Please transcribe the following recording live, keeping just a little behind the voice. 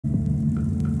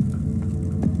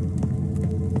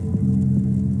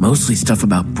Mostly stuff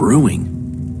about brewing.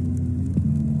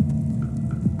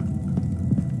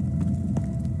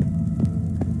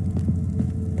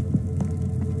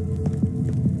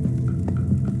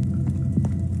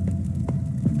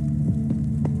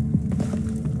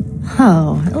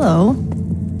 Oh, hello.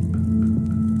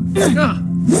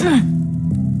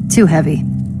 Too heavy.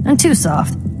 And too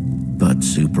soft. But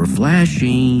super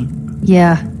flashy.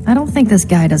 Yeah, I don't think this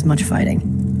guy does much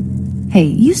fighting. Hey,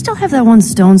 you still have that one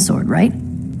stone sword, right?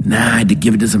 Nah, I had to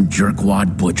give it to some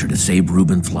jerkwad butcher to save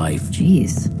Ruben's life.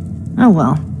 Jeez. Oh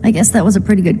well, I guess that was a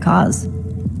pretty good cause.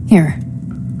 Here.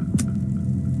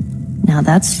 Now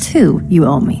that's 2 you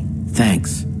owe me.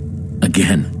 Thanks.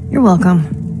 Again. You're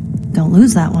welcome. Don't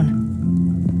lose that one.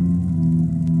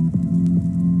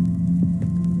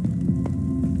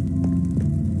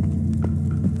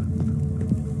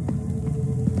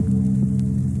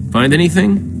 Find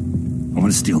anything? I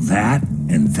want to steal that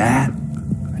and that.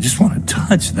 I just want to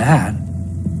touch that.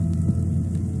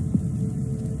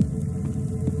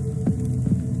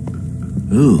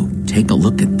 Ooh, take a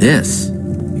look at this.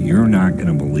 You're not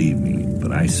gonna believe me,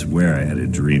 but I swear I had a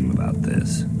dream about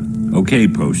this. Okay,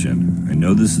 Potion, I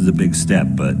know this is a big step,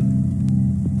 but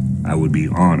I would be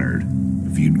honored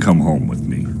if you'd come home with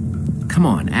me. Come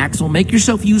on, Axel, make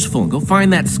yourself useful and go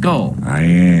find that skull. I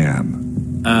am.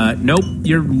 Nope,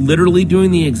 you're literally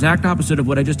doing the exact opposite of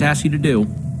what I just asked you to do.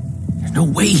 There's no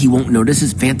way he won't notice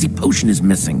his fancy potion is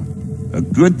missing. A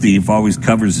good thief always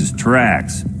covers his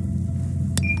tracks.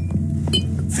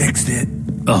 Fixed it.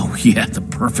 Oh, yeah, the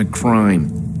perfect crime.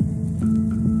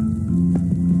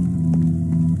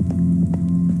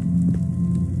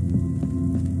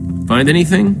 Find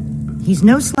anything? He's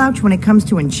no slouch when it comes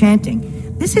to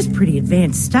enchanting. This is pretty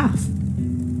advanced stuff.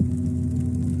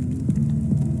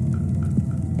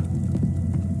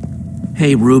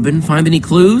 Hey, Ruben, find any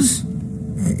clues?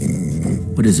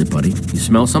 What is it, buddy? You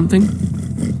smell something?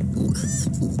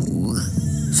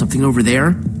 Something over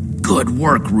there? Good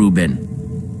work, Ruben.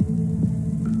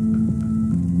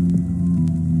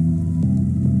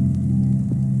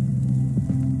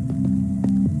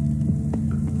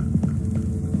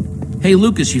 Hey,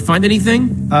 Lucas, you find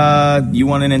anything? You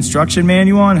want an instruction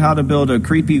manual on how to build a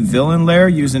creepy villain lair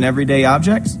using everyday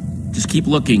objects? Just keep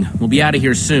looking. We'll be out of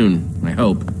here soon, I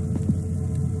hope.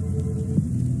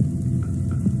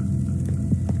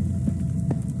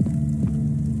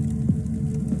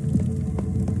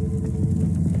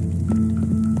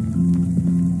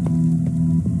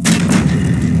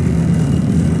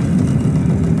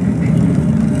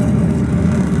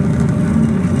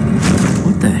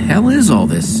 All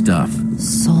this stuff.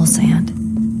 Soul sand.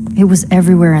 It was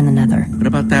everywhere in the Nether. What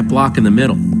about that block in the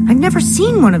middle? I've never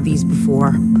seen one of these before.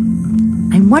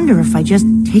 I wonder if I just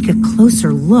take a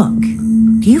closer look.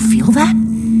 Do you feel that?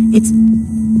 It's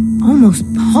almost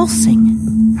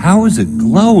pulsing. How is it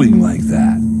glowing like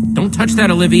that? Don't touch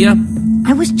that, Olivia.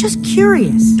 I was just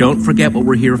curious. Don't forget what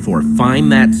we're here for.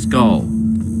 Find that skull.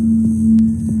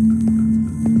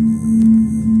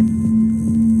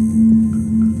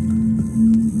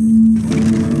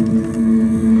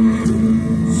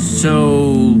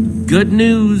 So, good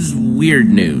news, weird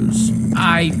news.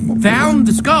 I found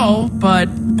the skull, but...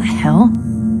 The hell?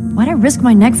 Why'd I risk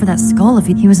my neck for that skull if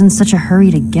he was in such a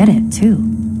hurry to get it, too?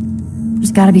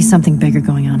 There's gotta be something bigger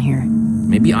going on here.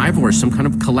 Maybe Ivor's some kind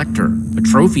of collector, a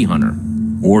trophy hunter.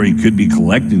 Or he could be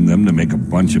collecting them to make a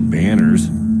bunch of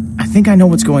banners. I think I know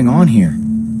what's going on here.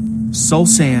 Soul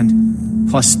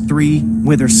sand plus 3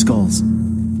 wither skulls.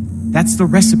 That's the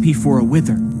recipe for a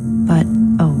wither. But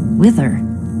a wither?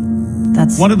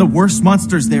 That's one of the worst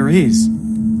monsters there is.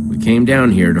 We came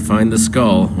down here to find the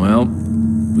skull. Well,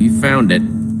 we found it.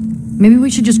 Maybe we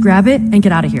should just grab it and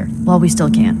get out of here while we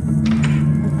still can.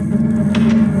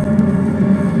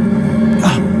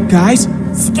 Guys?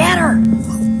 Scatter!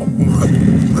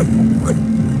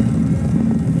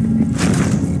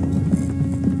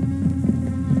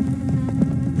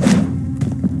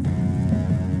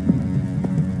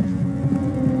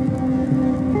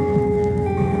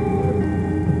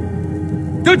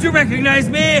 Don't you recognize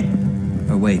me?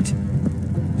 Oh, wait.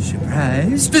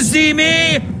 Surprised? To see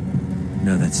me?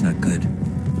 No, that's not good.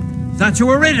 Thought you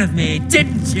were rid of me,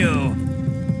 didn't you?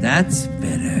 That's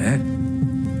better.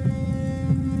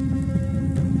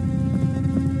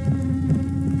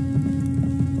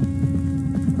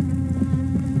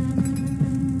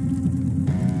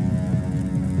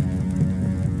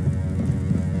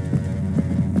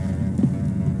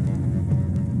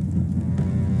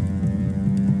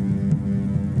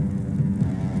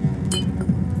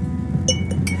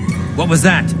 What was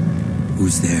that?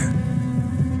 Who's there?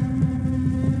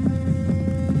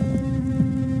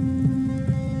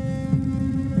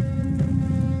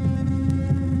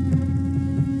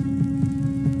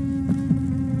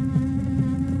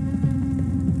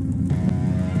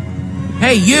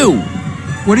 Hey, you!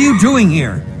 What are you doing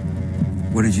here?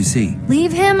 What did you see?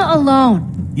 Leave him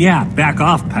alone. Yeah, back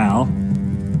off, pal.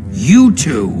 You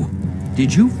two!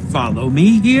 Did you follow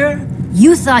me here?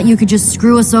 You thought you could just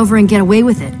screw us over and get away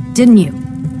with it, didn't you?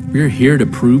 We're here to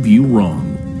prove you wrong.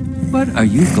 What are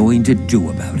you going to do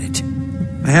about it?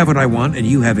 I have what I want, and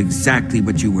you have exactly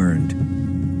what you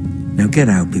earned. Now get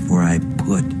out before I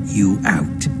put you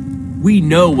out. We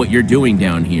know what you're doing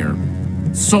down here.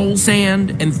 Soul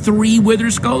sand and 3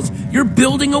 wither skulls? You're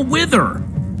building a wither!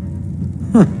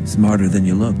 Smarter than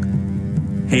you look.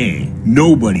 Hey,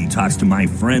 nobody talks to my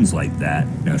friends like that.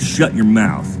 Now shut your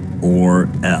mouth, or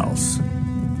else.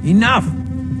 Enough!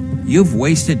 You've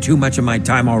wasted too much of my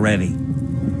time already.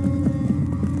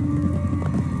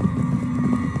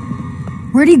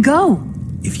 Where'd he go?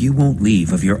 If you won't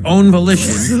leave of your own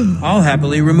volition, I'll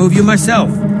happily remove you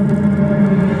myself.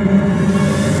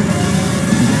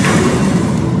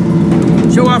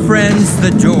 Show our friends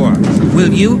the door,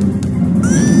 will you?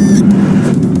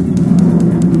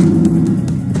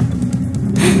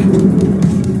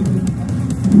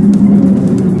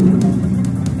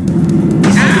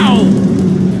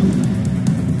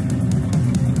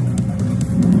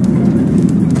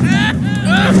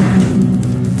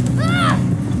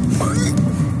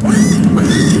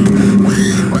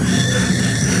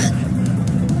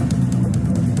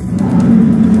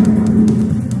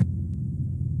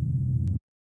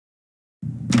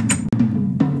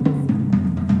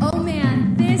 Oh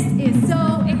man, this is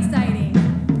so exciting.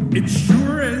 It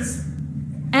sure is.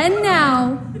 And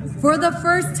now, for the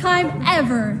first time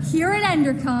ever here at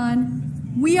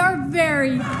EnderCon, we are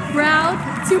very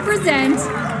proud to present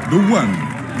The one,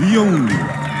 the only.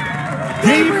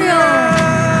 Gabriel!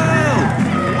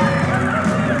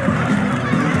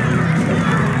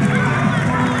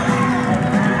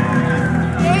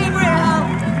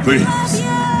 Please,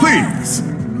 please.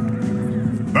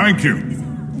 Thank you.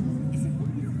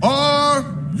 Are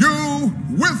you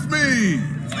with me?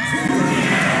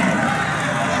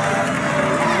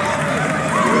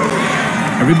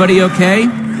 Everybody okay?